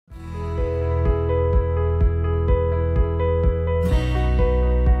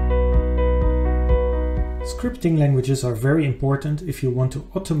Scripting languages are very important if you want to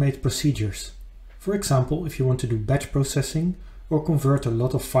automate procedures. For example, if you want to do batch processing or convert a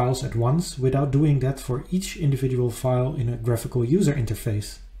lot of files at once without doing that for each individual file in a graphical user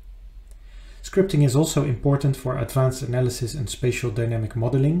interface. Scripting is also important for advanced analysis and spatial dynamic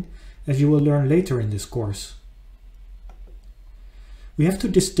modeling, as you will learn later in this course. We have to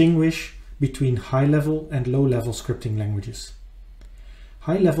distinguish between high-level and low-level scripting languages.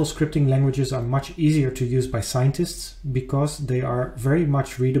 High-level scripting languages are much easier to use by scientists because they are very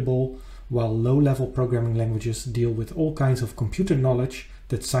much readable, while low-level programming languages deal with all kinds of computer knowledge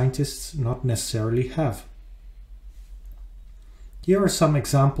that scientists not necessarily have. Here are some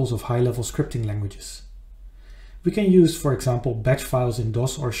examples of high-level scripting languages. We can use, for example, batch files in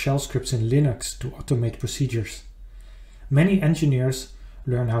DOS or shell scripts in Linux to automate procedures. Many engineers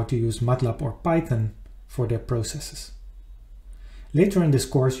learn how to use MATLAB or Python for their processes. Later in this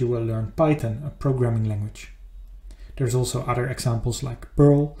course you will learn Python, a programming language. There's also other examples like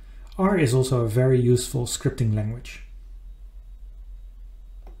Perl. R is also a very useful scripting language.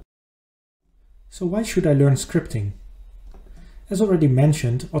 So why should I learn scripting? As already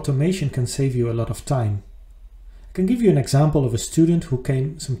mentioned, automation can save you a lot of time. I can give you an example of a student who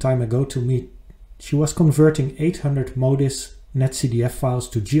came some time ago to me. She was converting 800 MODIS netcdf files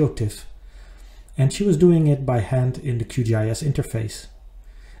to GeoTIFF, and she was doing it by hand in the QGIS interface.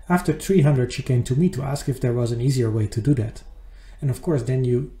 After 300 she came to me to ask if there was an easier way to do that. And of course then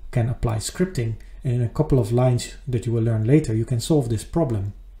you can apply scripting, and in a couple of lines that you will learn later you can solve this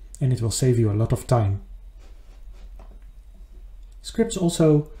problem, and it will save you a lot of time. Scripts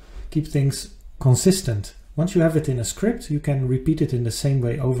also keep things consistent. Once you have it in a script, you can repeat it in the same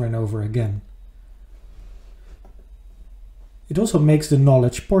way over and over again. It also makes the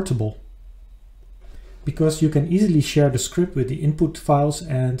knowledge portable, because you can easily share the script with the input files,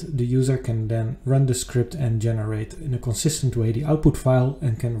 and the user can then run the script and generate in a consistent way the output file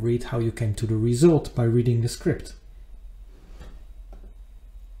and can read how you came to the result by reading the script.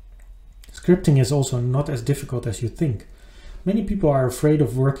 Scripting is also not as difficult as you think. Many people are afraid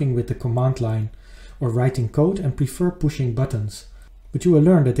of working with the command line or writing code and prefer pushing buttons, but you will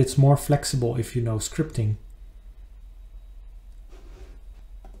learn that it's more flexible if you know scripting.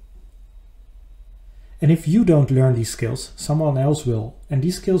 And if you don't learn these skills, someone else will. And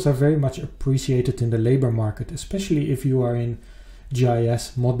these skills are very much appreciated in the labor market, especially if you are in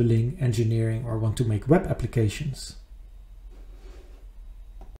GIS, modeling, engineering, or want to make web applications.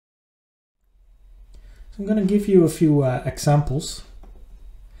 So I'm going to give you a few examples.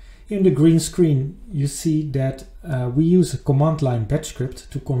 Here in the green screen, you see that we use a command line batch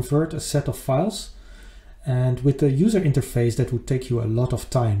script to convert a set of files. And with the user interface that would take you a lot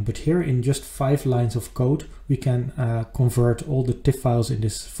of time, but here in just 5 lines of code we can convert all the TIFF files in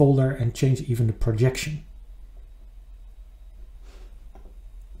this folder and change even the projection.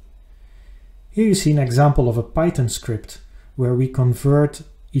 Here you see an example of a Python script where we convert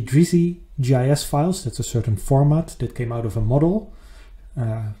Idrisi GIS files, that's a certain format that came out of a model,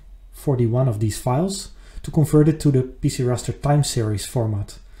 41 of these files, to convert it to the PC raster time series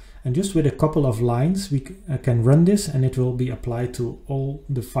format. And just with a couple of lines we can run this, and it will be applied to all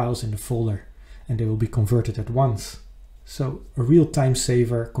the files in the folder, and they will be converted at once. So a real time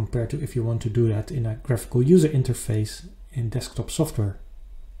saver compared to if you want to do that in a graphical user interface in desktop software.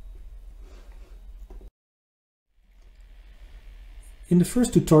 In the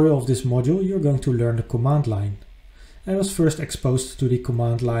first tutorial of this module you're going to learn the command line. I was first exposed to the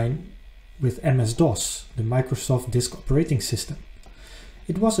command line with MS-DOS, the Microsoft Disk Operating System.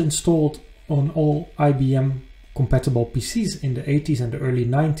 It was installed on all IBM compatible PCs in the 80s and the early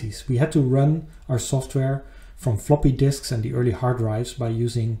 90s. We had to run our software from floppy disks and the early hard drives by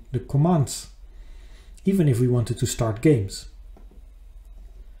using the commands, even if we wanted to start games.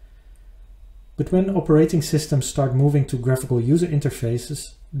 But when operating systems start moving to graphical user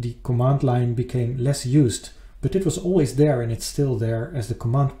interfaces, the command line became less used, but it was always there, and it's still there as the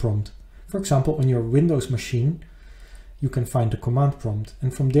command prompt. For example, on your Windows machine, you can find the command prompt,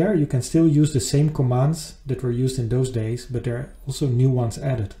 and from there you can still use the same commands that were used in those days, but there are also new ones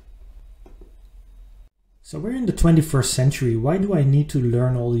added. So we're in the 21st century. Why do I need to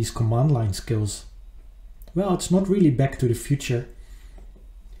learn all these command line skills? Well, it's not really back to the future.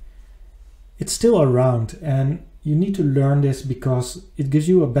 It's still around, and you need to learn this because it gives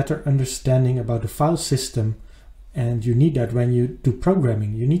you a better understanding about the file system, and you need that when you do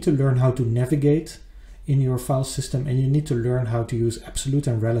programming. You need to learn how to navigate in your file system, and you need to learn how to use absolute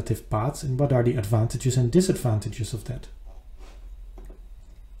and relative paths and what are the advantages and disadvantages of that.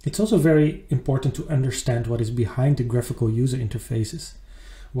 It's also very important to understand what is behind the graphical user interfaces.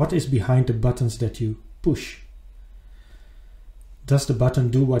 What is behind the buttons that you push. Does the button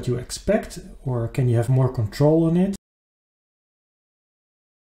do what you expect, or can you have more control on it?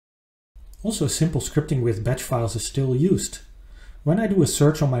 Also, simple scripting with batch files is still used. When I do a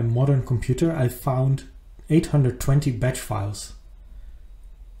search on my modern computer, I found 820 batch files.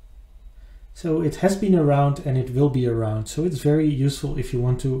 So it has been around and it will be around, so it's very useful if you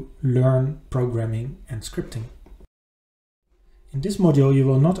want to learn programming and scripting. In this module you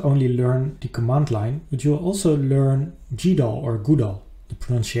will not only learn the command line, but you will also learn GDAL or GDAL. The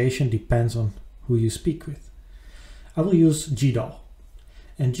pronunciation depends on who you speak with. I will use GDAL.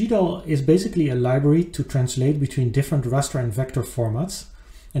 And GDAL is basically a library to translate between different raster and vector formats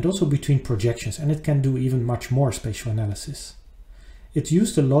and also between projections, and it can do even much more spatial analysis. It's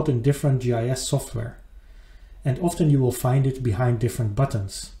used a lot in different GIS software, and often you will find it behind different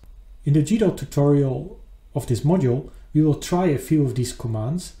buttons. In the GDAL tutorial of this module, we will try a few of these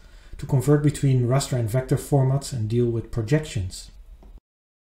commands to convert between raster and vector formats and deal with projections.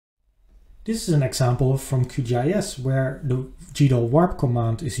 This is an example from QGIS where the GDAL warp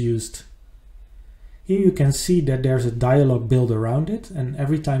command is used. Here you can see that there's a dialog built around it, and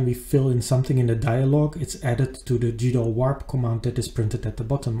every time we fill in something in the dialog, it's added to the GDAL warp command that is printed at the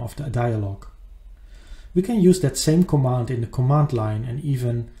bottom of the dialog. We can use that same command in the command line and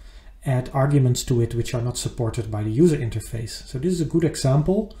even add arguments to it which are not supported by the user interface. So this is a good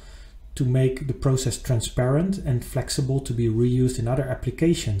example to make the process transparent and flexible to be reused in other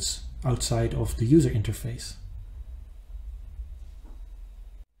applications outside of the user interface.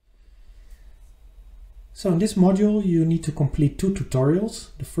 So in this module you need to complete two tutorials.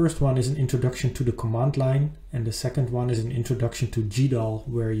 The first one is an introduction to the command line, and the second one is an introduction to GDAL,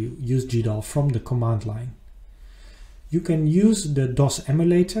 where you use GDAL from the command line. You can use the DOS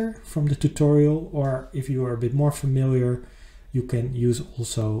emulator from the tutorial, or if you are a bit more familiar, you can use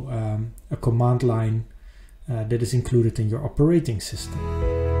also a command line that is included in your operating system.